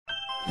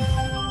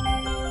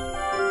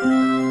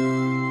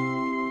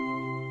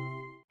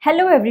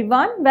Hello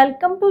everyone,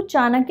 welcome to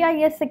Chanakya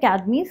IAS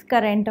Academy's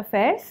Current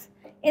Affairs.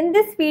 In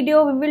this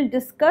video, we will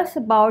discuss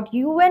about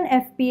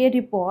UNFPA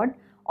report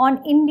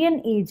on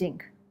Indian aging.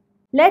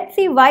 Let's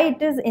see why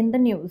it is in the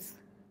news.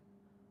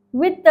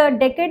 With the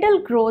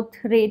decadal growth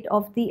rate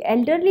of the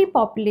elderly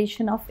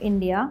population of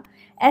India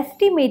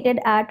estimated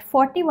at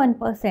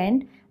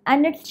 41%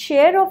 and its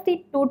share of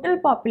the total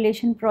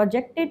population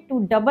projected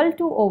to double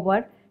to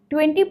over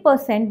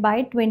 20%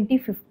 by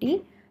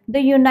 2050, the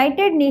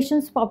United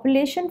Nations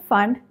Population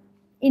Fund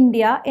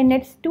India in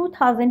its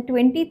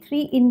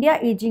 2023 India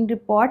Aging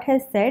Report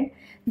has said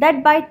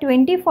that by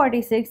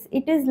 2046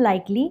 it is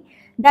likely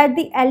that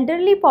the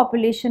elderly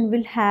population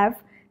will have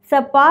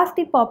surpassed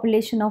the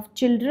population of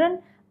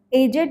children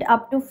aged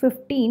up to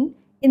 15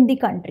 in the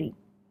country.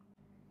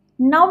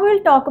 Now we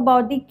will talk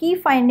about the key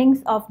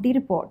findings of the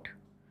report.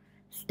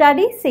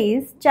 Study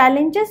says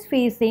challenges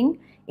facing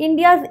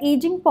India's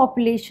aging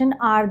population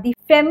are the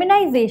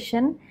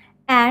feminization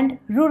and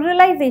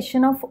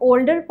ruralization of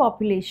older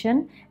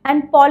population,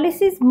 and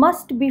policies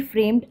must be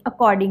framed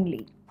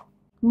accordingly.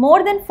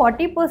 More than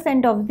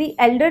 40% of the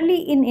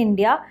elderly in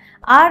India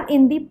are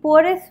in the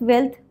poorest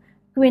wealth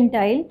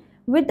quintile,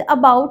 with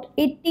about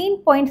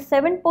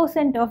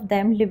 18.7% of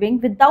them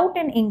living without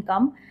an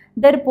income,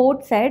 the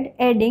report said,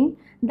 adding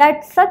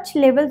that such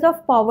levels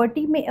of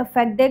poverty may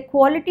affect their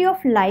quality of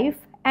life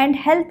and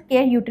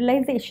healthcare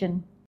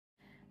utilization.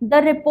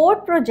 The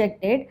report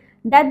projected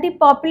that the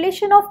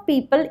population of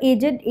people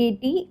aged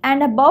 80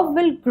 and above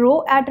will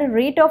grow at a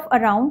rate of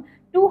around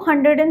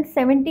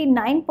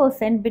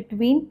 279%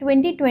 between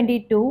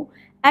 2022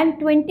 and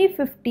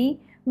 2050,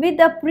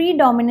 with a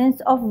predominance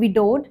of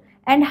widowed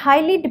and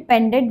highly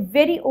dependent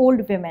very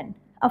old women,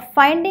 a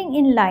finding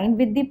in line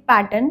with the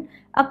pattern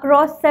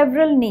across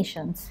several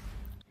nations.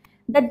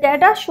 The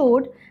data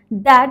showed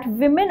that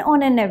women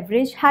on an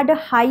average had a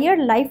higher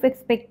life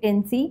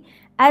expectancy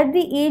at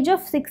the age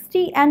of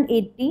 60 and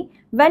 80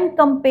 when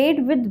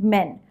compared with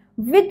men,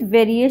 with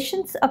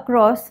variations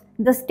across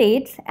the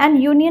states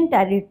and union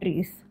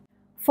territories.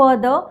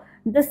 Further,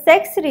 the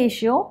sex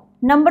ratio,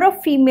 number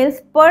of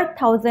females per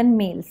 1,000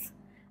 males,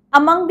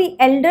 among the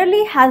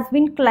elderly has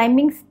been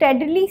climbing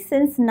steadily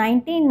since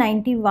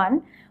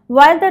 1991,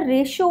 while the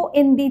ratio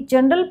in the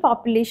general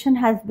population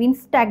has been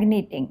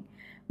stagnating.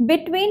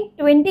 Between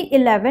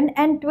 2011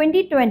 and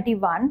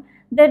 2021,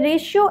 the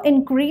ratio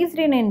increased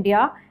in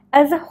India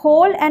as a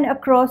whole and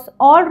across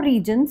all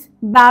regions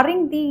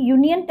barring the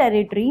Union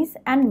Territories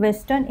and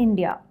Western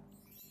India.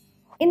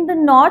 In the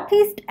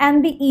Northeast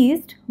and the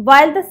East,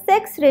 while the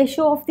sex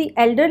ratio of the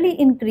elderly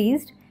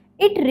increased,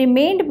 it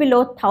remained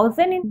below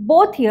 1,000 in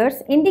both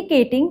years,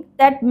 indicating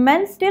that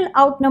men still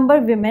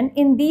outnumber women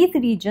in these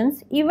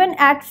regions even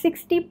at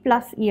 60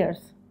 plus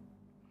years.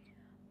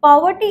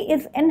 Poverty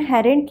is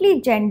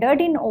inherently gendered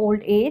in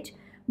old age,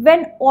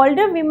 when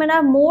older women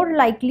are more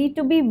likely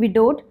to be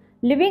widowed,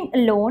 living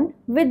alone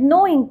with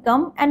no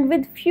income and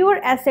with fewer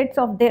assets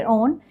of their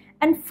own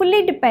and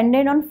fully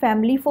dependent on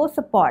family for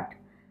support.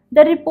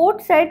 The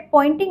report said,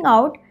 pointing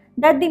out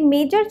that the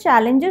major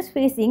challenges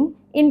facing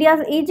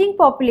India's aging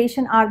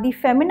population are the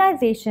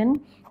feminization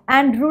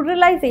and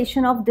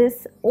ruralization of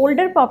this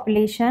older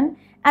population,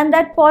 and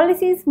that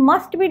policies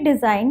must be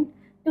designed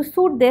to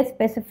suit their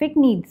specific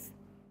needs.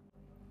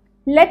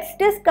 Let's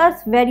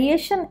discuss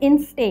variation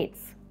in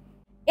states.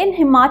 In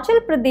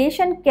Himachal Pradesh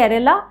and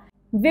Kerala,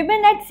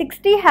 women at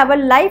 60 have a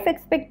life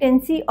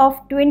expectancy of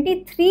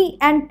 23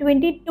 and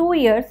 22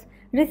 years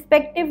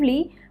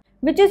respectively,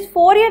 which is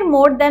 4 years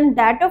more than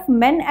that of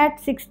men at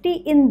 60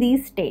 in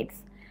these states,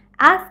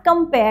 as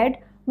compared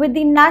with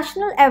the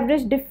national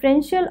average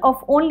differential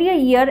of only a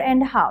year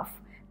and a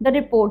half, the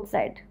report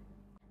said.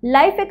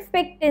 Life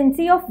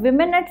expectancy of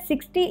women at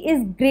 60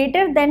 is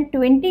greater than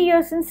 20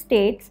 years in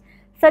states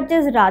such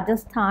as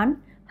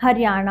Rajasthan,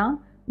 Haryana,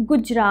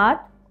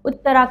 Gujarat,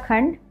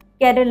 Uttarakhand,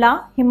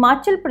 Kerala,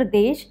 Himachal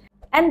Pradesh,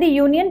 and the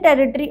Union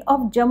Territory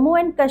of Jammu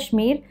and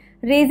Kashmir,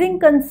 raising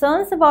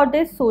concerns about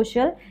their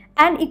social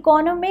and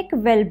economic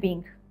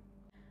well-being.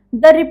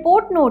 The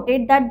report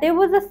noted that there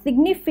was a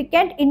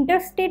significant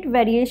interstate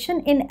variation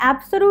in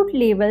absolute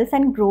levels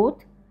and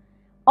growth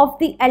of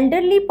the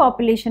elderly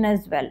population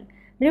as well,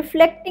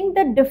 reflecting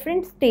the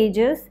different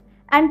stages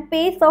and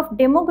pace of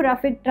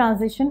demographic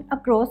transition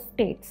across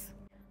states.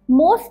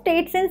 Most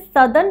states in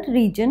southern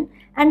region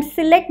and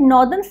select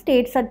northern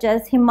states such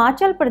as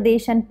Himachal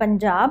Pradesh and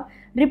Punjab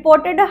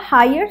reported a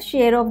higher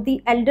share of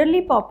the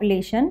elderly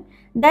population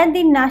than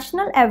the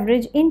national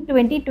average in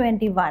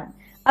 2021,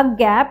 a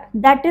gap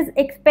that is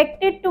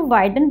expected to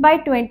widen by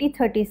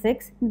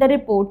 2036, the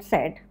report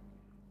said.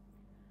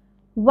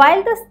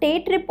 While the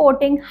state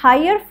reporting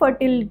higher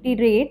fertility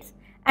rates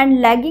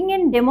and lagging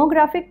in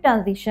demographic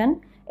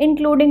transition,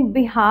 including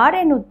Bihar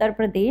and Uttar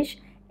Pradesh,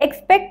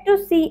 expect to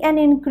see an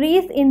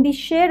increase in the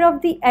share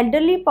of the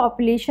elderly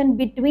population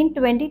between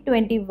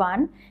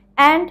 2021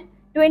 and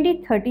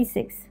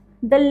 2036.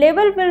 The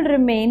level will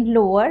remain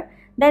lower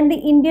than the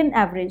Indian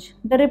average,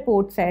 the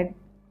report said.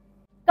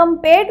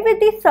 Compared with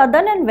the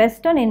southern and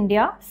western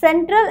India,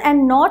 central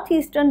and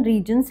northeastern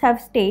regions have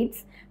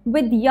states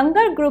with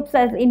younger groups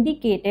as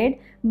indicated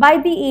by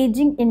the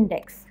aging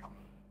index.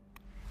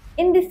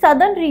 In the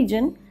southern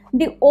region,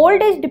 the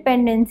old age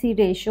dependency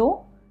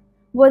ratio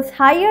was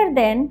higher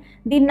than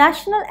the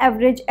national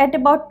average at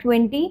about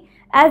 20,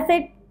 as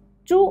it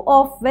true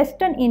of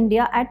Western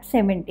India at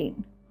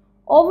 17.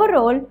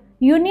 Overall,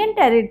 Union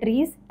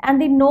territories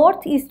and the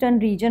northeastern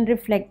region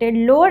reflected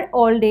lower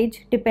old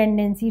age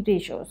dependency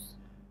ratios.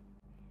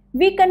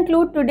 We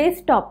conclude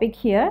today's topic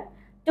here.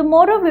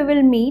 Tomorrow we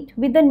will meet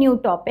with a new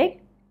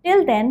topic.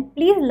 Till then,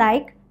 please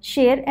like,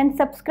 share and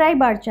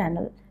subscribe our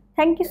channel.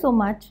 Thank you so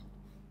much.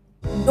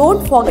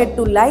 Don't forget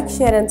to like,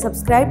 share and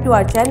subscribe to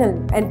our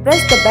channel and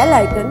press the bell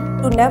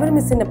icon to never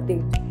miss an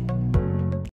update.